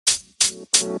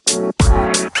Hey,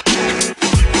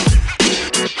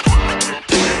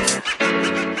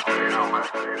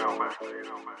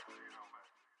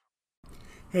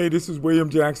 this is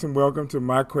William Jackson. Welcome to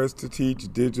my quest to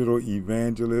teach digital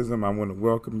evangelism. I want to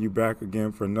welcome you back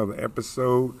again for another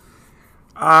episode.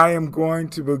 I am going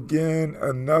to begin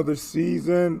another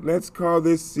season. Let's call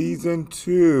this season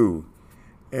 2.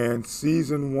 And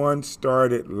season 1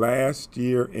 started last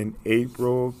year in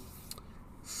April.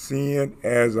 Seeing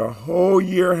as a whole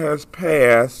year has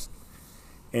passed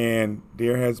and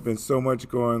there has been so much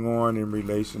going on in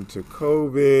relation to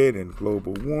COVID and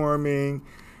global warming,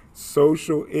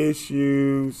 social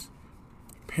issues,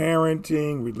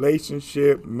 parenting,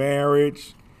 relationship,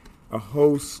 marriage, a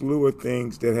whole slew of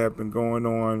things that have been going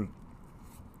on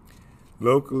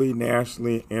locally,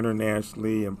 nationally,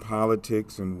 internationally, in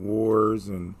politics and wars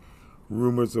and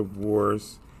rumors of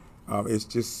wars. It's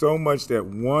just so much that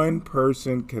one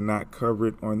person cannot cover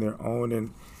it on their own.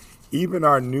 And even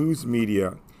our news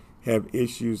media have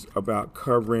issues about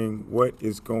covering what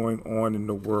is going on in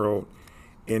the world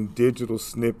in digital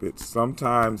snippets.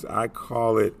 Sometimes I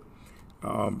call it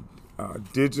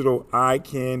digital eye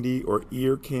candy or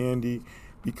ear candy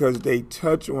because they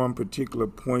touch on particular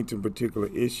points and particular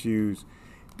issues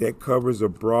that covers a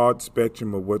broad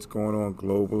spectrum of what's going on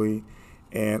globally.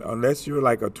 And unless you're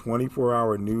like a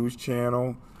 24-hour news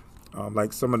channel,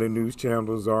 like some of the news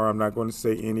channels are, I'm not going to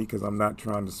say any because I'm not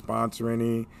trying to sponsor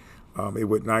any. It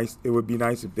would be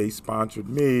nice if they sponsored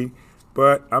me,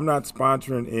 but I'm not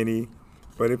sponsoring any.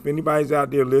 But if anybody's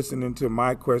out there listening to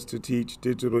my quest to teach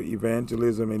digital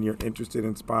evangelism and you're interested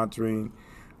in sponsoring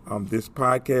this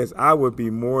podcast, I would be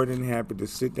more than happy to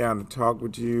sit down and talk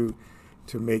with you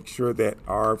to make sure that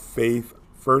our faith,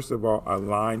 first of all,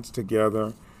 aligns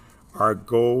together. Our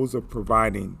goals of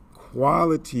providing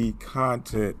quality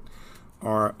content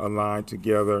are aligned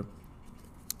together,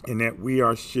 and that we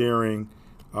are sharing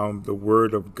the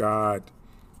Word of God,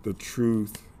 the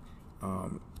truth,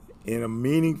 in a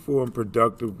meaningful and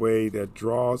productive way that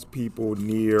draws people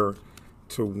near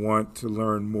to want to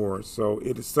learn more. So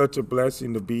it is such a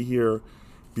blessing to be here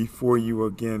before you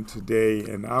again today.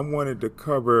 And I wanted to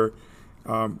cover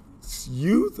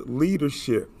youth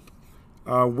leadership.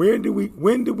 When do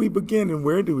we begin and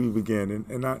where do we begin?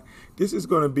 This is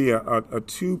going to be a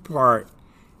two-part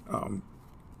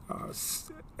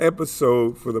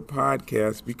episode for the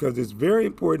podcast because it's very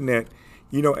important that,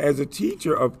 as a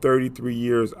teacher of 33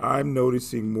 years, I'm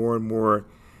noticing more and more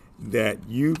that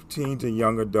youth, teens, and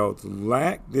young adults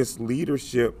lack this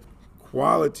leadership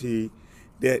quality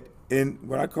that in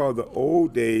what I call the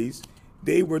old days,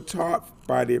 they were taught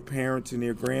by their parents and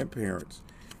their grandparents.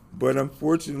 But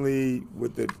unfortunately,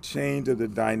 with the change of the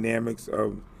dynamics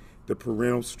of the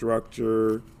parental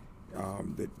structure,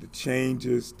 the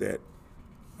changes that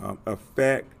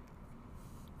affect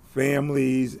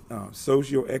families,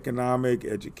 socioeconomic,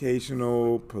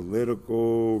 educational,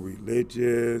 political,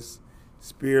 religious,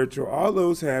 spiritual, all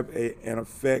those have an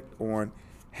effect on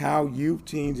how youth,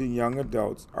 teens, and young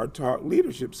adults are taught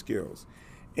leadership skills.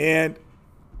 And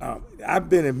I've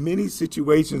been in many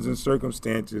situations and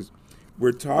circumstances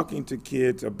where talking to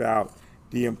kids about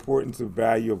the importance of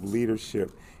value of leadership.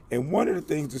 And one of the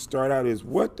things to start out is,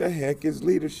 what the heck is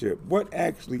leadership? What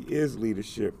actually is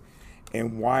leadership?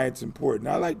 And why it's important.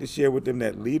 I like to share with them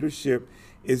that leadership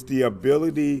is the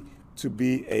ability to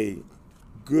be a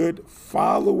good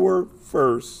follower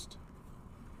first,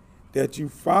 that you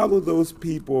follow those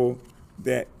people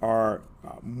that are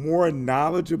more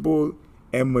knowledgeable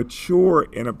and mature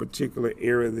in a particular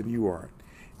area than you are.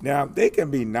 Now, they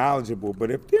can be knowledgeable, but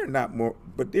if they're not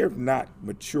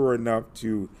mature enough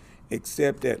to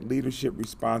accept that leadership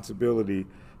responsibility,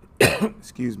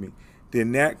 excuse me,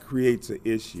 then that creates an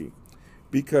issue.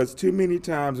 Because too many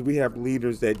times we have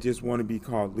leaders that just want to be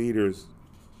called leaders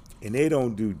and they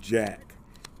don't do jack.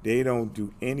 They don't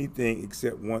do anything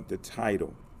except want the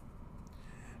title.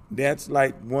 That's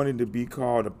like wanting to be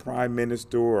called a prime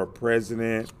minister or a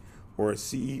president or a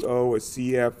CEO, a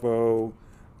CFO,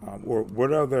 or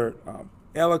what other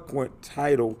eloquent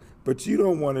title, but you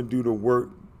don't want to do the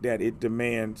work that it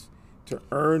demands to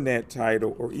earn that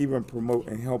title or even promote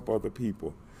and help other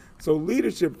people. So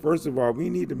leadership, first of all, we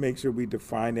need to make sure we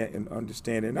define that and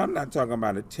understand it. And I'm not talking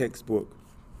about a textbook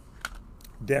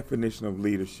definition of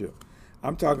leadership.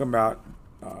 I'm talking about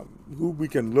who we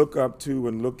can look up to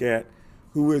and look at,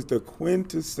 who is the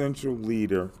quintessential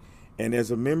leader. And as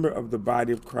a member of the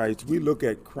body of Christ, we look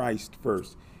at Christ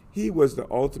first. He was the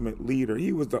ultimate leader.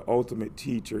 He was the ultimate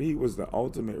teacher. He was the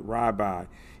ultimate rabbi.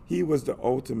 He was the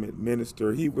ultimate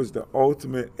minister. He was the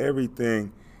ultimate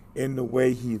everything in the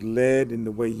way he led, in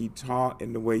the way he taught,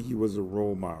 in the way he was a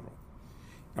role model.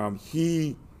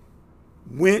 He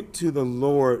went to the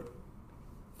Lord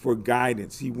for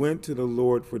guidance. He went to the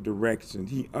Lord for direction.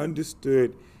 He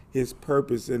understood his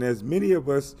purpose. And as many of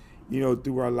us,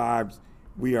 through our lives,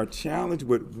 we are challenged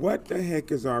with what the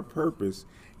heck is our purpose?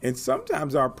 And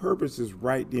sometimes our purpose is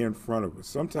right there in front of us.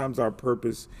 Sometimes our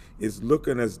purpose is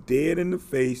looking us dead in the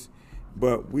face,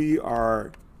 but we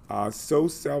are so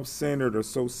self-centered or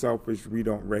so selfish we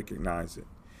don't recognize it.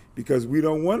 Because we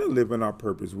don't want to live in our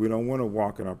purpose. We don't want to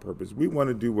walk in our purpose. We want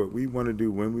to do what we want to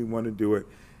do, when we want to do it,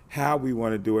 how we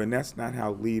want to do it, and that's not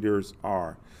how leaders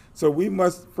are. So we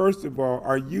must, first of all,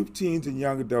 our youth, teens, and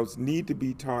young adults need to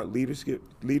be taught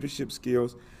leadership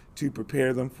skills to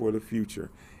prepare them for the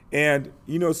future. And,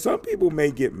 some people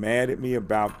may get mad at me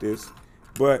about this,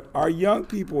 but our young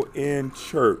people in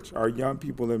church, our young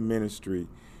people in ministry,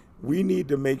 we need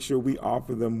to make sure we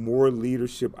offer them more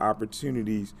leadership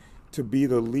opportunities to be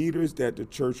the leaders that the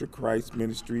Church of Christ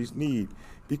ministries need.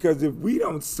 Because if we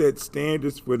don't set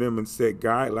standards for them and set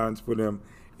guidelines for them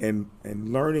and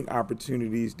learning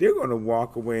opportunities, they're going to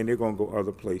walk away and they're going to go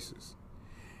other places.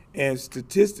 And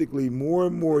statistically, more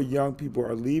and more young people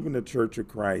are leaving the Church of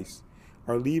Christ,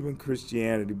 are leaving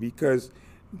Christianity because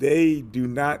they do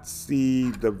not see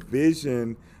the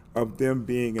vision of them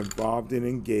being involved and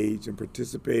engaged and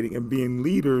participating and being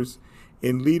leaders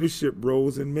in leadership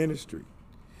roles in ministry.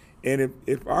 And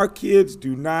if our kids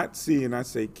do not see, and I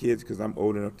say kids because I'm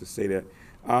old enough to say that,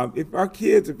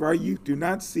 if our youth do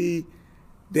not see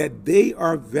that they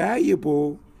are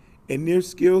valuable and their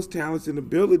skills, talents, and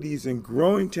abilities and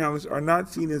growing talents are not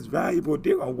seen as valuable,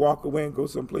 they're going to walk away and go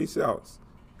someplace else.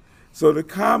 So the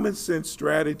common sense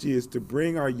strategy is to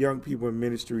bring our young people in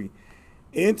ministry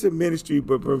into ministry,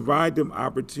 but provide them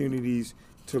opportunities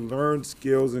to learn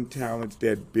skills and talents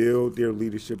that build their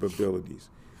leadership abilities.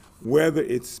 Whether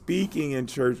it's speaking in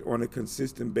church on a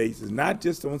consistent basis, not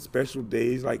just on special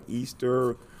days like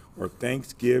Easter or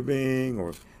Thanksgiving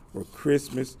or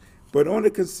Christmas, but on a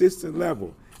consistent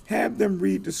level. Have them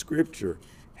read the scripture.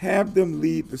 Have them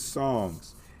lead the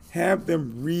songs. Have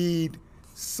them read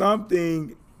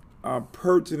something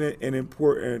pertinent and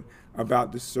important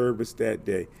about the service that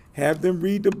day. Have them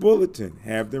read the bulletin.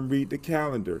 Have them read the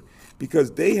calendar,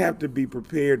 because they have to be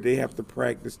prepared. They have to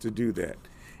practice to do that.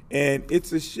 And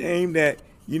it's a shame that,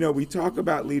 we talk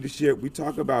about leadership, we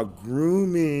talk about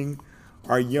grooming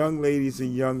our young ladies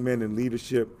and young men in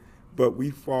leadership, but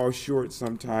we fall short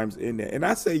sometimes in that. And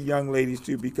I say young ladies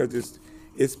too, because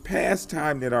it's past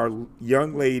time that our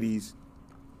young ladies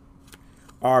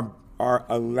are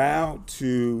allowed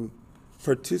to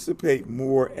participate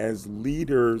more as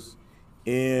leaders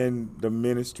in the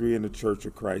ministry in the Church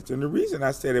of Christ. And the reason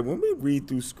I say that, when we read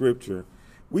through scripture,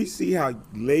 we see how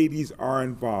ladies are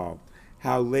involved,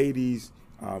 how ladies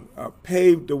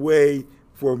paved the way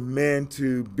for men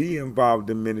to be involved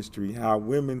in ministry, how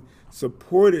women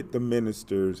supported the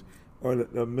ministers or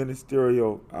the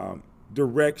ministerial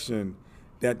direction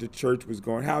that the church was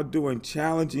going, how during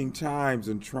challenging times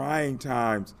and trying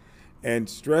times and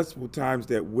stressful times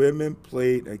that women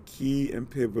played a key and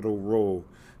pivotal role.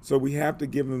 So we have to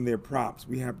give them their props.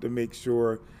 We have to make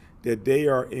sure that they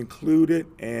are included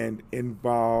and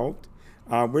involved.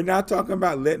 We're not talking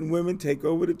about letting women take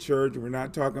over the church. We're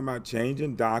not talking about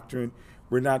changing doctrine.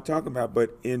 We're not talking about,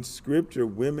 but in Scripture,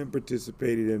 women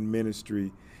participated in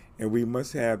ministry, and we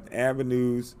must have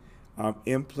avenues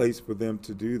in place for them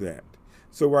to do that.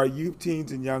 So our youth,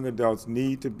 teens, and young adults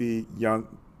need to be young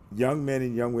men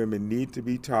and young women need to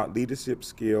be taught leadership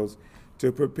skills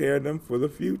to prepare them for the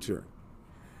future.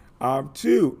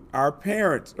 Two, our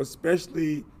parents,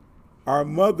 especially our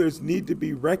mothers, need to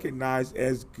be recognized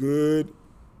as good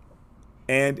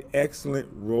and excellent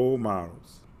role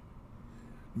models.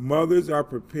 Mothers are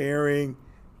preparing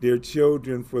their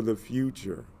children for the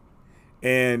future.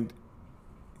 And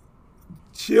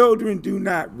children do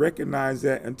not recognize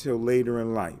that until later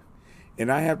in life.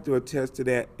 And I have to attest to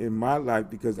that in my life,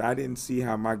 because I didn't see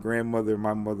how my grandmother and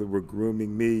my mother were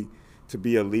grooming me to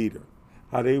be a leader,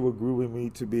 how they were grooming me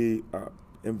to be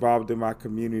involved in my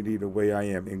community the way I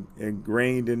am,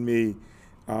 ingrained in me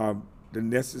the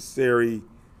necessary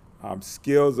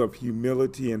skills of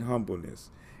humility and humbleness.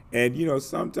 And,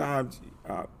 sometimes,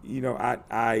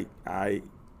 I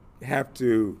have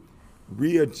to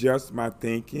readjust my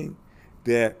thinking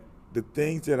that the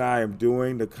things that I am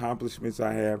doing, the accomplishments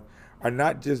I have, are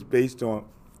not just based on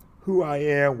who I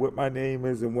am, what my name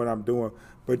is, and what I'm doing,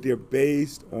 but they're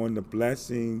based on the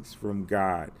blessings from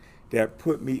God that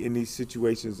put me in these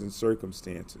situations and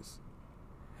circumstances.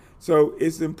 So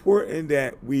it's important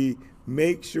that we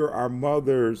make sure our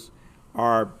mothers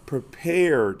are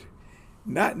prepared,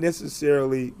 not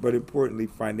necessarily, but importantly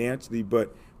financially,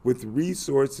 but with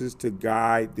resources to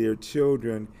guide their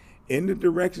children in the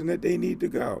direction that they need to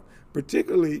go.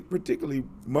 Particularly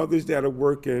mothers that are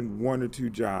working one or two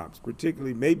jobs,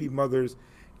 particularly maybe mothers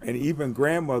and even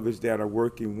grandmothers that are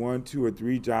working one, two, or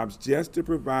three jobs just to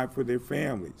provide for their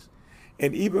families.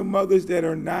 And even mothers that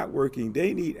are not working,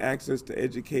 they need access to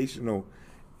educational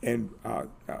and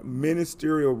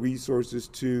ministerial resources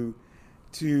to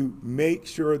make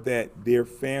sure that their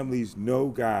families know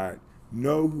God,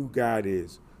 know who God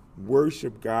is,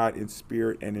 worship God in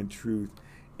spirit and in truth,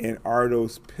 and are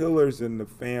those pillars in the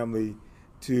family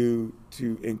to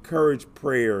encourage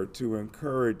prayer, to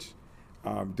encourage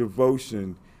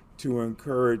devotion, to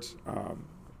encourage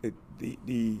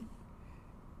the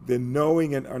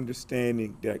knowing and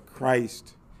understanding that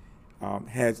Christ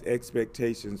has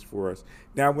expectations for us.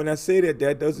 Now, when I say that,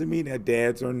 that doesn't mean that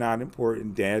dads are not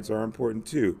important. Dads are important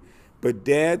too. But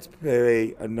dads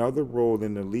play another role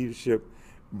in the leadership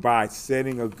by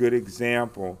setting a good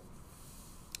example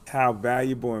how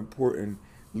valuable and important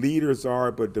leaders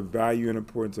are, but the value and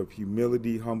importance of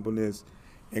humility, humbleness,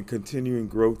 and continuing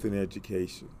growth in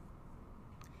education.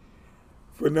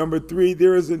 For number 3,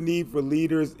 there is a need for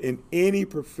leaders in any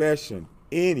profession,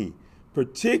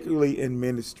 particularly in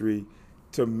ministry,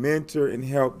 to mentor and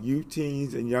help youth,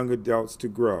 teens, and young adults to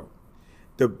grow.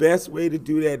 The best way to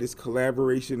do that is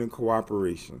collaboration and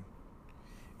cooperation.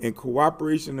 And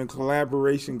cooperation and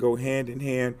collaboration go hand in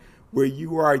hand, where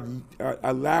you are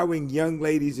allowing young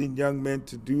ladies and young men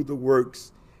to do the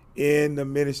works in the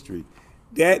ministry.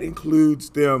 That includes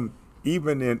them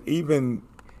even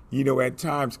at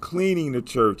times cleaning the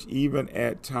church, even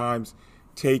at times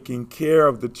taking care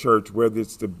of the church, whether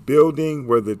it's the building,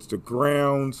 whether it's the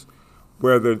grounds,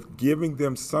 whether giving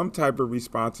them some type of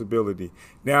responsibility.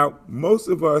 Now, most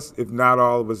of us, if not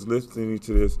all of us listening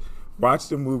to this,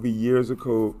 watched a movie years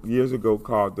ago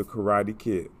called The Karate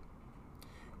Kid,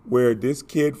 where this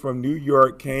kid from New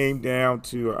York came down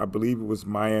to, I believe it was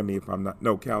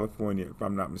California, if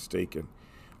I'm not mistaken.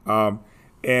 And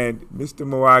Mr.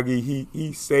 Miyagi,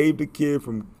 he saved the kid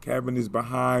from having his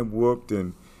behind whooped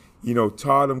and,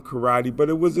 taught him karate. But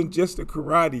it wasn't just the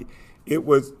karate. It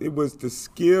was the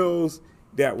skills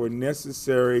that were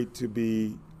necessary to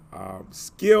be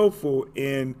skillful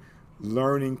in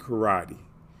learning karate.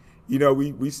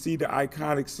 We see the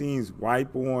iconic scenes,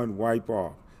 wipe on, wipe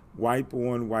off, wipe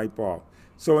on, wipe off.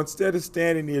 So instead of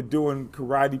standing there doing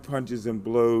karate punches and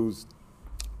blows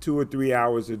 2 or 3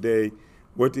 hours a day,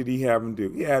 what did he have him do?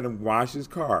 He had him wash his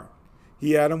car.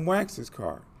 He had him wax his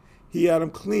car. He had him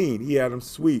clean. He had him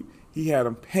sweep. He had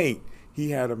him paint.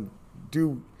 He had him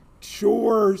do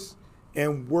chores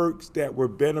and works that were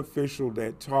beneficial,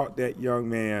 that taught that young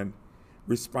man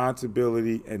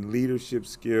responsibility and leadership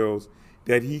skills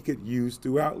that he could use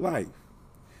throughout life.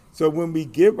 So when we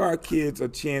give our kids a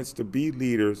chance to be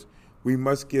leaders, we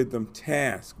must give them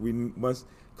tasks. We must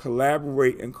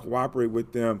collaborate and cooperate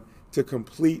with them to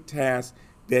complete tasks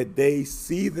that they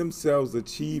see themselves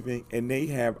achieving, and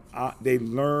they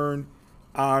learn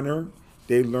honor,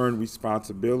 they learn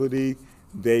responsibility,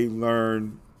 they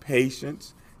learn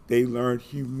patience, they learn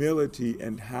humility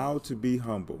and how to be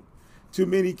humble. Too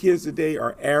many kids today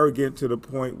are arrogant to the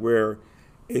point where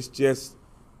it's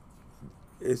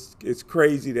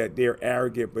crazy that they're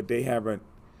arrogant, but they haven't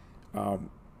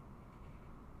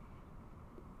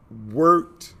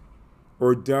worked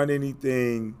or done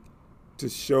anything to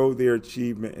show their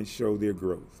achievement and show their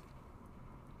growth.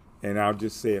 And I'll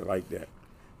just say it like that.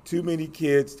 Too many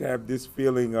kids have this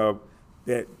feeling of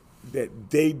that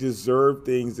they deserve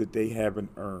things that they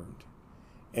haven't earned.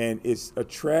 And it's a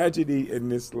tragedy in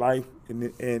this life and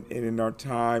in our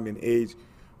time and age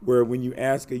where when you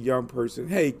ask a young person,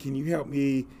 hey, can you help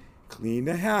me clean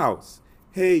the house?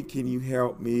 Hey, can you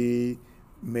help me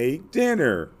make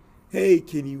dinner? Hey,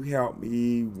 can you help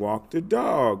me walk the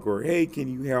dog? Or hey, can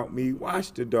you help me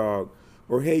wash the dog?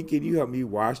 Or hey, can you help me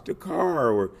wash the car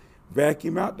or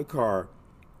vacuum out the car?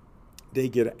 They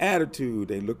get an attitude.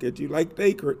 They look at you like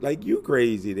you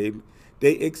crazy.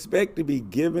 They expect to be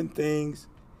given things,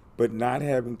 but not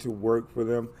having to work for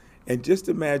them. And just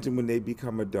imagine when they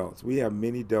become adults. We have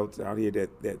many adults out here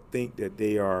that think that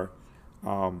they are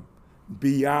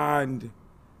beyond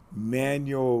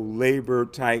manual labor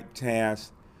type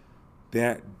tasks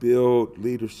that build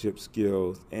leadership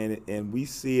skills. And we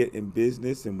see it in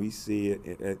business, and we see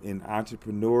it in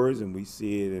entrepreneurs, and we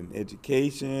see it in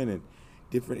education and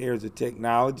different areas of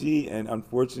technology. And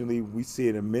unfortunately, we see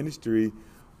it in ministry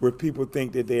where people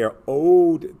think that they are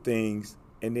owed things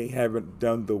and they haven't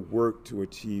done the work to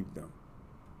achieve them.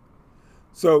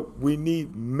 So we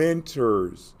need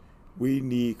mentors. We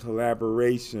need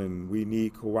collaboration. We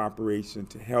need cooperation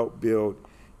to help build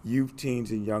youth,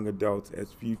 teens, and young adults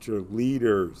as future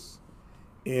leaders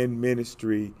in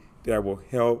ministry that will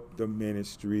help the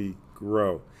ministry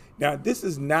grow. Now, this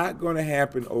is not going to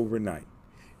happen overnight.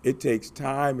 It takes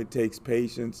time, it takes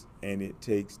patience, and it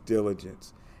takes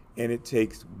diligence. And it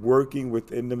takes working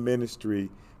within the ministry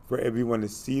for everyone to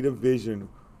see the vision,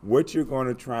 what you're going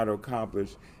to try to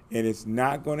accomplish. And it's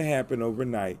not going to happen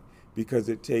overnight because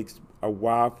it takes a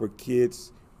while for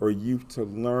kids or youth to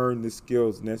learn the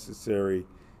skills necessary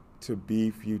to be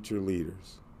future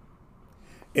leaders.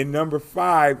 And number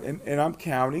 5, and I'm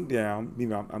counting down,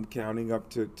 I'm counting up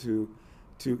to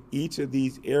each of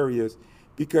these areas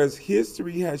because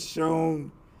history has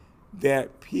shown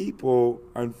that people,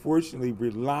 unfortunately,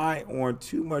 rely on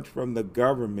too much from the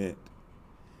government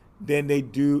than they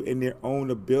do in their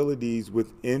own abilities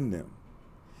within them.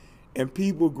 And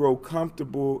people grow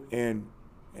comfortable and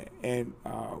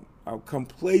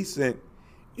complacent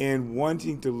in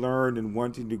wanting to learn and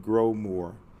wanting to grow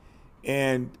more.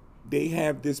 And they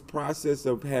have this process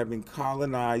of having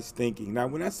colonized thinking. Now,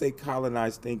 when I say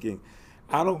colonized thinking,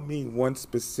 I don't mean one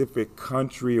specific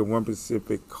country or one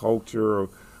specific culture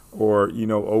or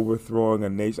overthrowing a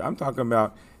nation. I'm talking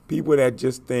about people that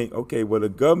just think, okay, well, the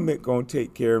government gonna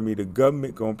take care of me, the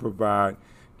government gonna provide,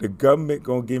 the government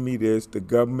gonna give me this, the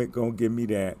government gonna give me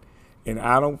that, and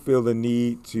I don't feel the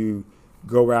need to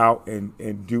go out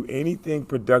and do anything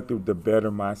productive to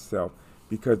better myself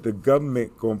because the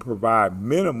government gonna provide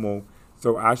minimal,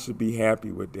 so I should be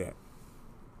happy with that.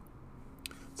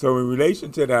 So in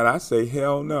relation to that, I say,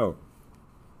 hell no.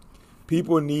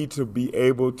 People need to be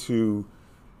able to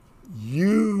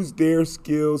use their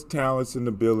skills, talents, and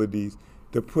abilities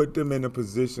to put them in a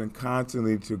position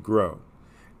constantly to grow.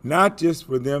 Not just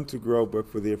for them to grow, but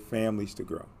for their families to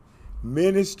grow.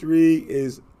 Ministry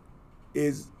is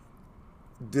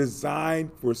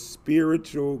designed for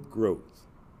spiritual growth.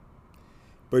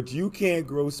 But you can't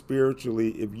grow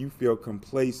spiritually if you feel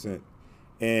complacent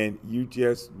and you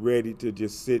just ready to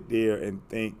just sit there and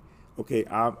think, okay,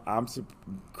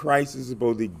 Christ is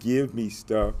supposed to give me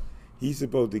stuff. He's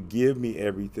supposed to give me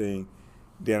everything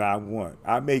that I want.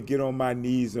 I may get on my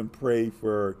knees and pray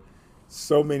for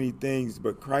so many things,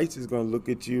 but Christ is going to look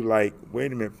at you like,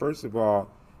 wait a minute, first of all,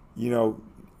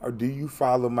 do you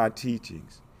follow my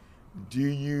teachings?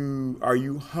 Are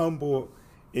you humble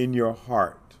in your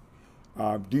heart?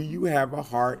 Do you have a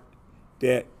heart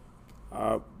that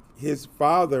his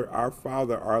Father,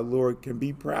 our Lord, can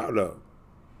be proud of?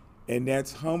 And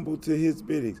that's humble to his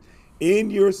biddings.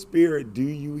 In your spirit, do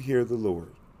you hear the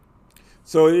Lord?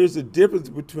 So there's a difference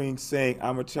between saying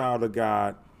I'm a child of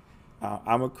God,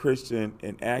 I'm a Christian,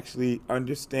 and actually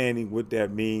understanding what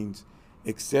that means,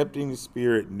 accepting the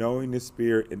Spirit, knowing the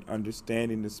Spirit, and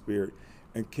understanding the Spirit,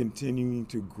 and continuing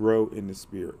to grow in the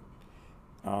Spirit.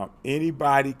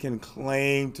 Anybody can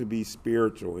claim to be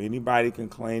spiritual. Anybody can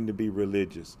claim to be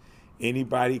religious.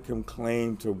 Anybody can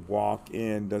claim to walk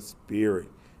in the Spirit.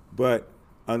 But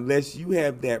unless you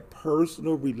have that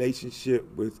personal relationship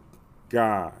with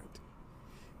God,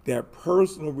 that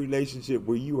personal relationship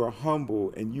where you are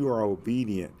humble and you are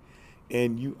obedient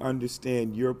and you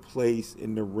understand your place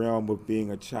in the realm of being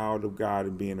a child of God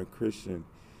and being a Christian,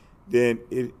 then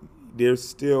there's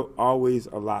still always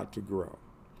a lot to grow.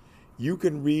 You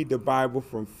can read the Bible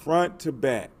from front to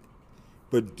back,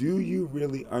 but do you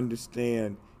really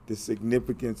understand the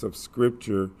significance of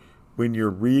Scripture when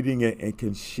you're reading it and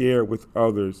can share with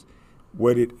others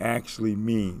what it actually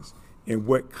means? In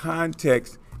what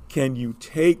context can you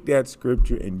take that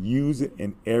Scripture and use it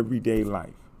in everyday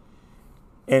life?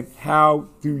 And how,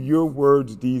 through your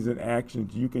words, deeds, and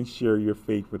actions, you can share your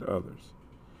faith with others.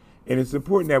 And it's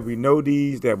important that we know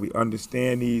these, that we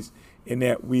understand these, and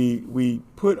that we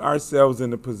put ourselves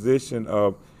in a position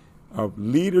of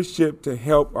leadership to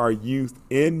help our youth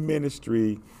in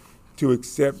ministry to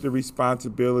accept the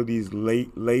responsibilities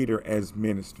later as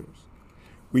ministers.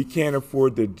 We can't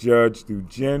afford to judge through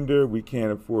gender. We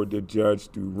can't afford to judge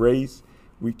through race.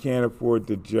 We can't afford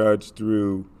to judge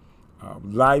through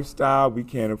lifestyle. We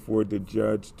can't afford to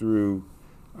judge through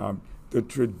the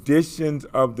traditions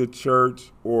of the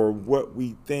church or what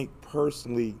we think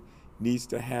personally needs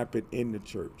to happen in the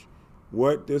church.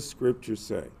 What does Scripture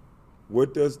say?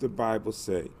 What does the Bible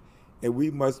say? And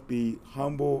we must be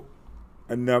humble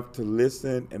enough to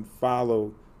listen and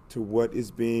follow to what is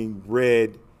being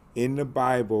read in the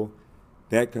Bible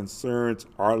that concerns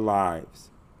our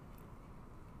lives.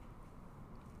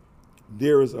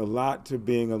 There is a lot to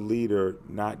being a leader,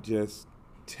 not just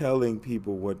telling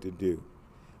people what to do,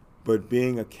 but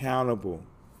being accountable,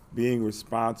 being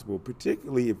responsible,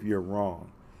 particularly if you're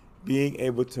wrong, being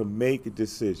able to make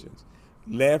decisions,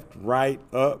 left, right,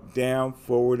 up, down,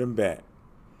 forward, and back.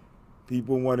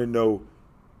 People want to know,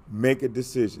 make a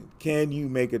decision. Can you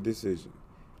make a decision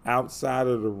outside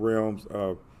of the realms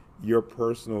of your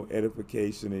personal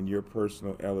edification and your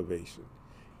personal elevation?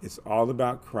 It's all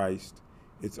about Christ.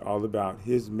 It's all about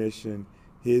his mission,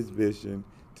 his vision,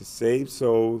 to save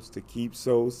souls, to keep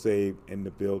souls saved, and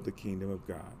to build the kingdom of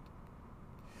God.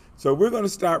 So we're going to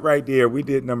stop right there. We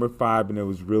did number 5, and it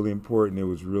was really important. It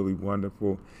was really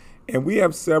wonderful. And we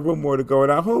have several more to go.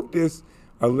 And I hope this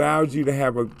allows you to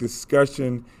have a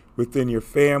discussion within your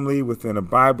family, within a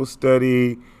Bible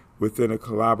study, within a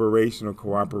collaboration or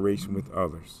cooperation with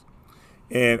others.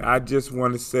 And I just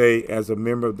want to say, as a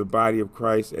member of the body of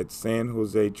Christ at San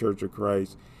Jose Church of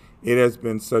Christ, it has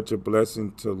been such a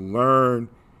blessing to learn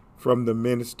from the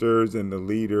ministers and the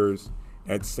leaders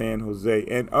at San Jose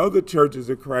and other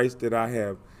churches of Christ that I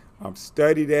have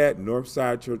studied at,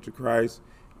 Northside Church of Christ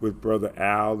with Brother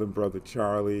Al and Brother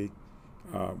Charlie,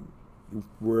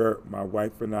 where my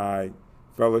wife and I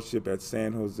fellowship at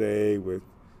San Jose with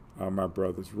my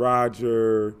brothers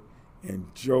Roger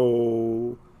and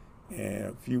Joel and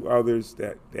a few others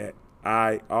that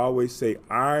I always say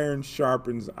iron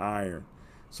sharpens iron.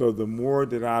 So the more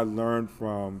that I learn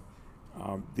from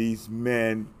these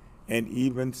men and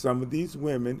even some of these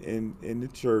women in the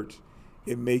church,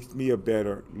 it makes me a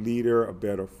better leader, a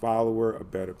better follower, a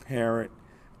better parent,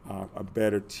 a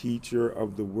better teacher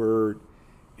of the word,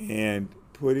 and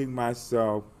putting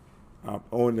myself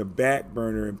on the back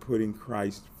burner and putting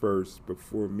Christ first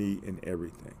before me in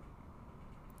everything.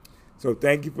 So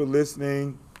thank you for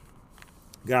listening.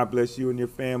 God bless you and your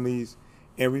families.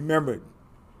 And remember,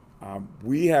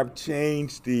 we have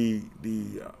changed the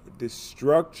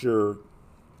structure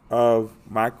of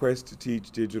My Quest to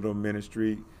Teach Digital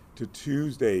Ministry to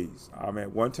Tuesdays.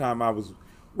 At one time I was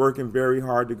working very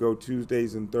hard to go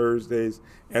Tuesdays and Thursdays.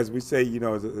 As we say,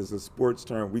 as a sports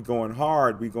term, we going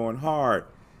hard.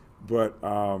 But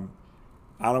I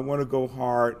don't want to go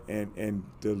hard and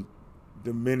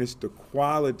diminish the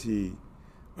quality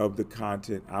of the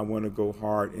content. I want to go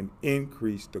hard and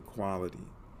increase the quality.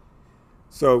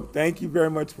 So thank you very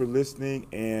much for listening,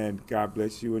 and God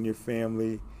bless you and your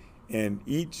family. And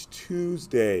each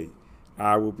Tuesday,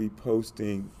 I will be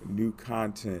posting new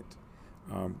content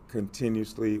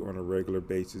continuously on a regular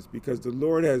basis because the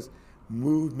Lord has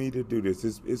moved me to do this.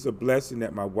 It's a blessing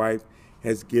that my wife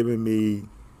has given me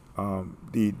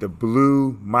the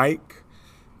blue mic.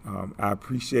 I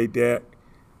appreciate that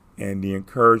and the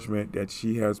encouragement that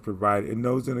she has provided and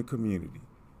those in the community.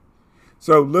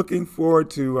 So looking forward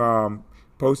to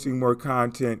posting more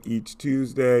content each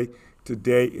Tuesday.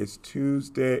 Today is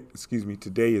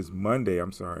Monday,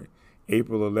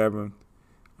 April 11th.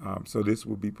 So this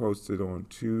will be posted on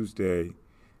Tuesday,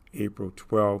 April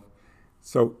 12th.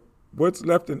 So what's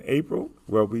left in April?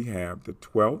 Well, we have the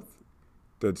 12th,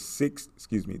 the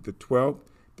 12th,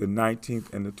 the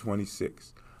 19th, and the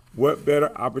 26th. What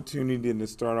better opportunity than to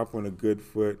start off on a good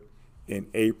foot in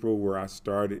April, where I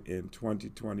started in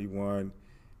 2021,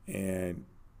 and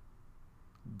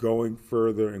going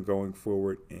further and going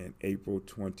forward in April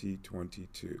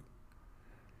 2022.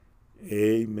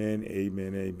 Amen,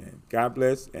 amen, amen. God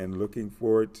bless, and looking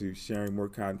forward to sharing more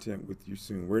content with you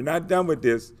soon. We're not done with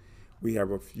this. We have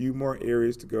a few more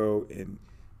areas to go in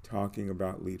talking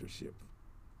about leadership.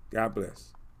 God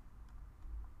bless.